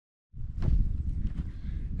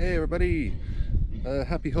Hey everybody,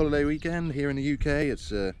 happy holiday weekend here in the UK.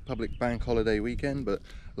 It's a public bank holiday weekend, but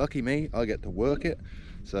lucky me, I get to work it.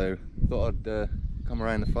 So thought I'd come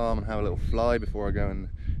around the farm and have a little fly before I go and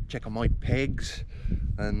check on my pegs.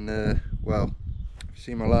 And well, if you've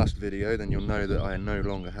seen my last video, then you'll know that I no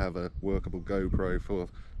longer have a workable GoPro for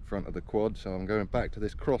front of the quad, so I'm going back to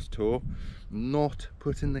this cross tour, not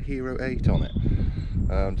putting the Hero 8 on it.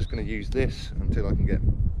 I'm just going to use this until I can get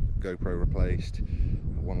GoPro replaced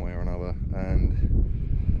one way or another.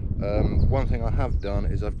 And one thing I have done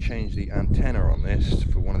is I've changed the antenna on this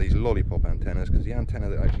for one of these lollipop antennas, because the antenna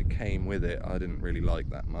that actually came with it I didn't really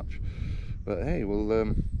like that much. But hey,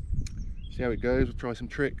 we'll see how it goes. We'll try some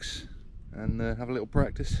tricks and have a little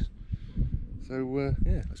practice. So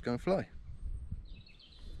yeah, let's go and fly.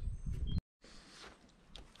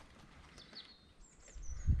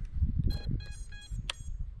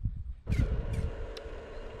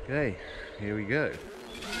 Okay, here we go.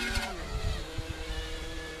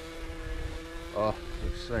 Oh, it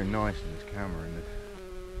looks so nice in this camera in the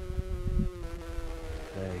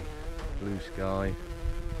day. Blue sky.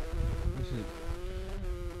 This is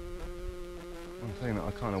one thing that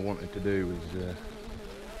I kind of wanted to do was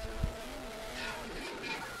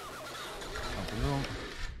something wrong.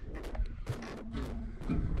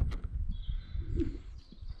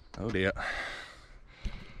 Oh dear.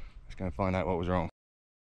 Let's go and find out what was wrong.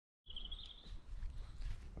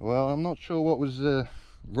 Well, I'm not sure what was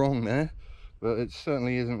wrong there, but it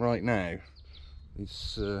certainly isn't right now.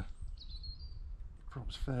 This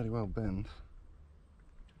prop's fairly well bent.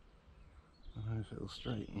 I don't know if it'll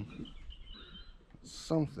straighten.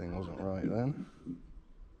 Something wasn't right then.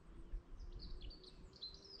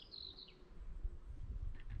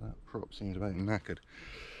 That prop seems about knackered.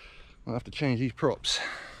 I'll have to change these props.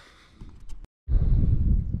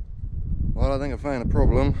 Well, I think I found the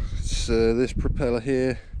problem. It's this propeller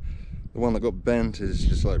here. The one that got bent is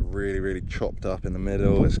just like really chopped up in the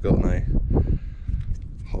middle. It's got no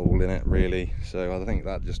hole in it really, so I think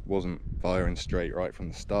that just wasn't firing straight right from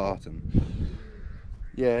the start, and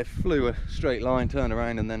yeah, it flew a straight line, turned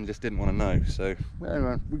around and then just didn't want to know. So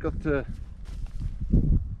anyway, we got a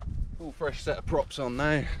full fresh set of props on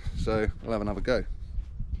now, so we'll have another go.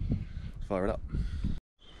 Let's fire it up.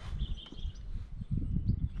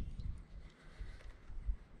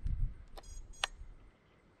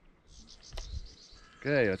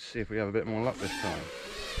 Okay, let's see if we have a bit more luck this time.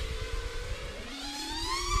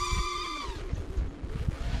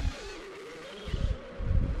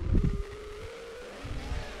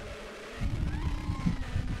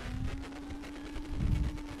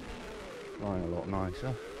 Flying a lot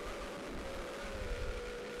nicer.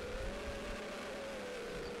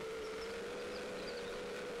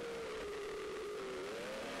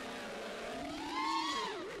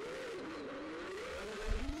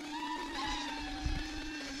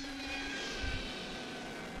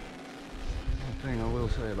 Thing I will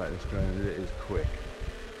say about this drone is it is quick.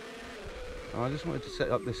 I just wanted to set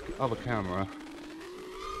up this other camera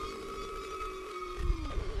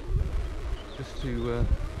just to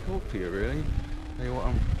talk to you really, tell you what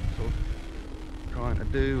I'm sort of trying to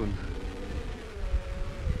do and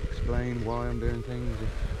explain why I'm doing things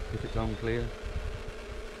if it's unclear.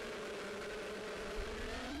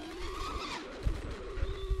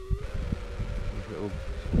 Nice little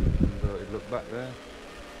inverted look back there.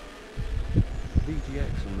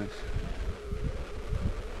 VTX on this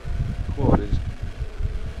quad is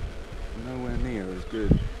nowhere near as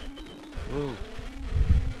good. Whoa.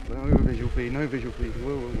 No visual feed, no visual feed.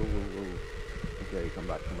 Whoa. Okay, come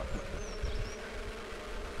back.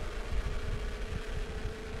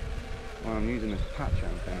 Well, I'm using this patch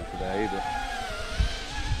antenna today, but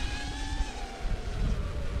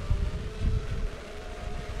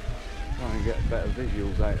trying to get better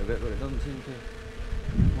visuals out of it, but it doesn't seem to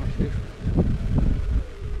be much different.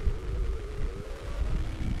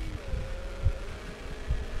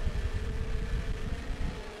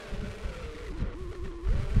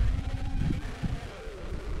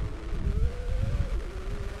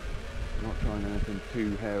 Not trying anything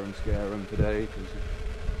too hair and scarum today because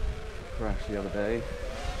I crashed the other day.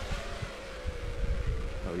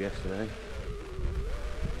 Oh, yesterday.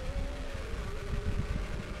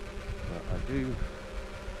 But I do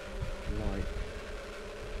like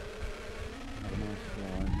a nice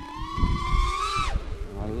fly.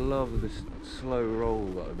 I love this slow roll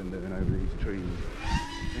that I've been doing over these trees. I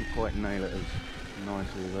didn't quite nail it as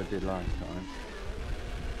nicely as I did last time.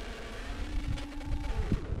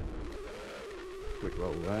 Quick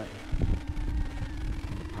roll there.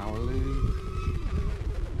 Power loop.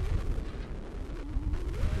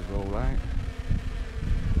 Just roll out.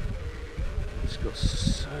 got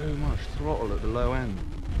so much throttle at the low end,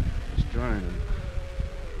 this drone,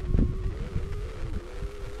 and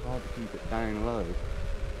it's hard to keep it down low.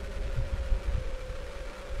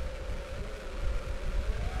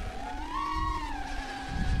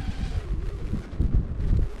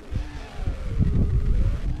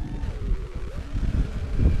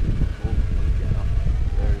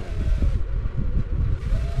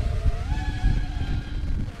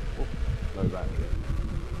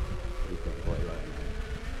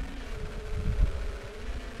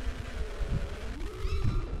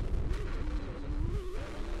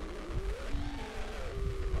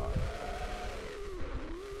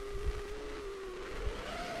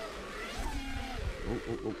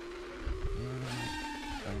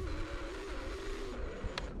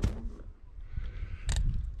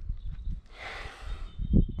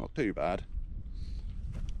 Not too bad.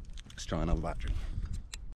 Let's try another battery.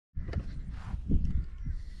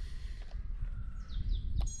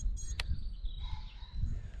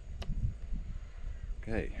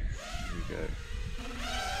 Okay, here we go.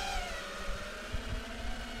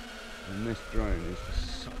 And this drone is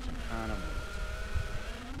just such an animal.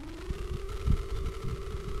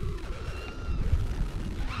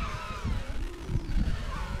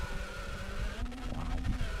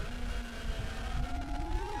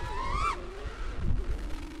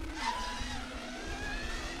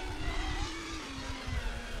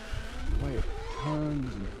 The way it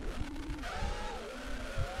turns and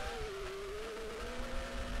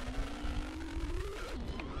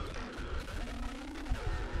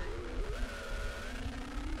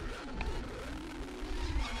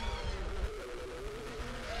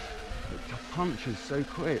punches so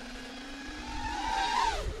quick.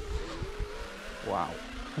 Wow,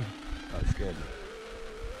 that scared me.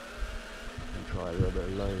 Try a little bit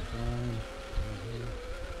of low flying.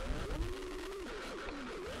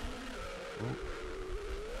 Oh,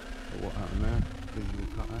 what happened there? Visually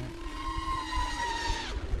cut out.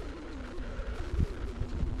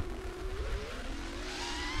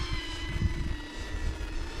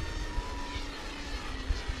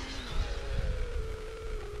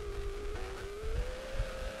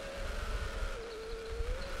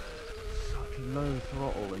 Low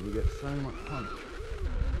throttle and you get so much punch,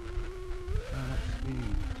 so much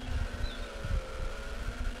speed.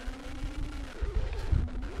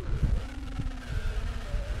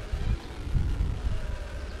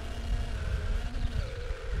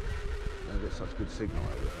 I get such good signal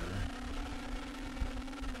out of it.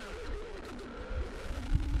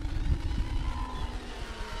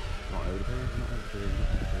 Not over the page, not over the page, not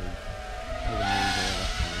over the page. Over the moon there,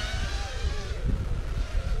 that's fine.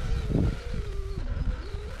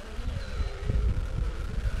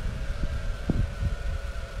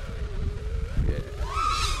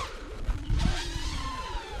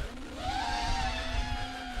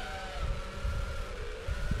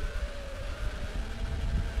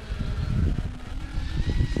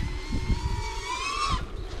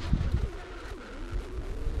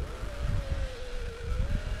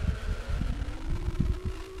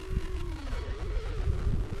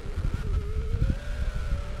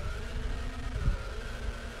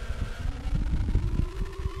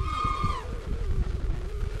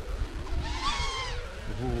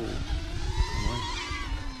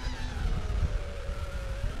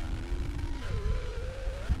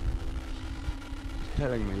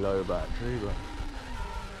 Telling me low battery, but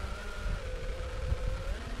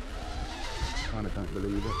I kind of don't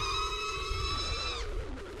believe it.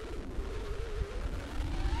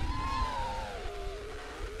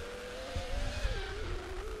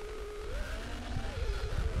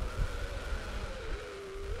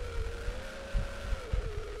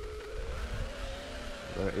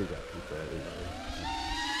 But it is actually fairly low.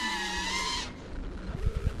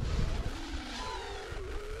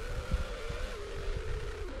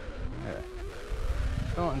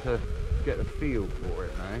 Starting to get a feel for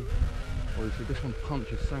it now. Obviously this one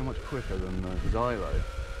punches so much quicker than Xylo.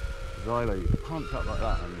 Xylo, you punch up like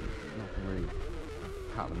that and nothing really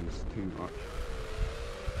happens too much.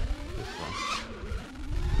 This one.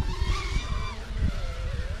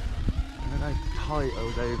 And then how tight I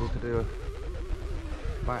was able to do a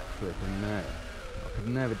backflip in there. I could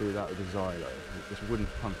never do that with a Xylo. It just wouldn't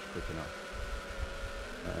punch quick enough.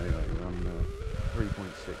 Anyway, we're on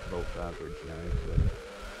 3.6 volts average now, so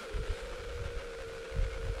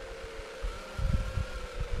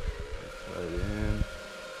slowly in.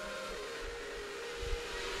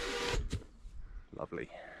 Lovely.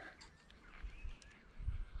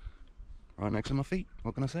 Right next to my feet,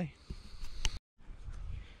 what can I say?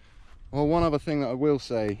 Well, one other thing that I will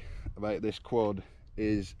say about this quad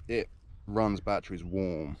is it runs batteries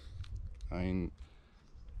warm. I mean,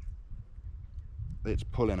 it's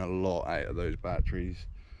pulling a lot out of those batteries.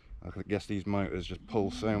 I guess these motors just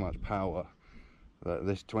pull so much power that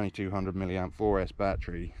this 2200 milliamp 4S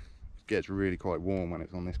battery gets really quite warm when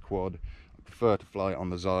it's on this quad. I prefer to fly it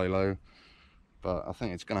on the Xylo, but I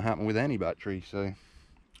think it's going to happen with any battery. So,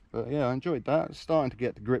 but yeah, I enjoyed that. Starting to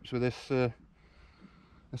get to grips with this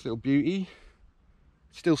this little beauty.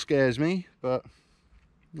 Still scares me, but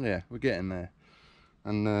yeah, we're getting there.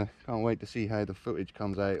 And can't wait to see how the footage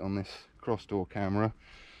comes out on this cross-door camera.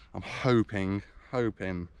 I'm hoping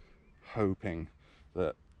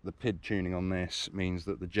that the PID tuning on this means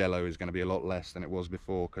that the jello is going to be a lot less than it was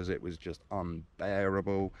before, because it was just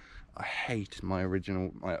unbearable. I hate my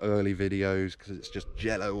early videos because it's just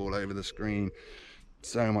jello all over the screen.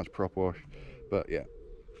 So much prop wash. But yeah,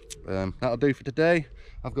 that'll do for today.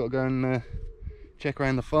 I've got to go and check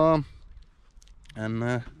around the farm, and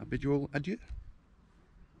I bid you all adieu.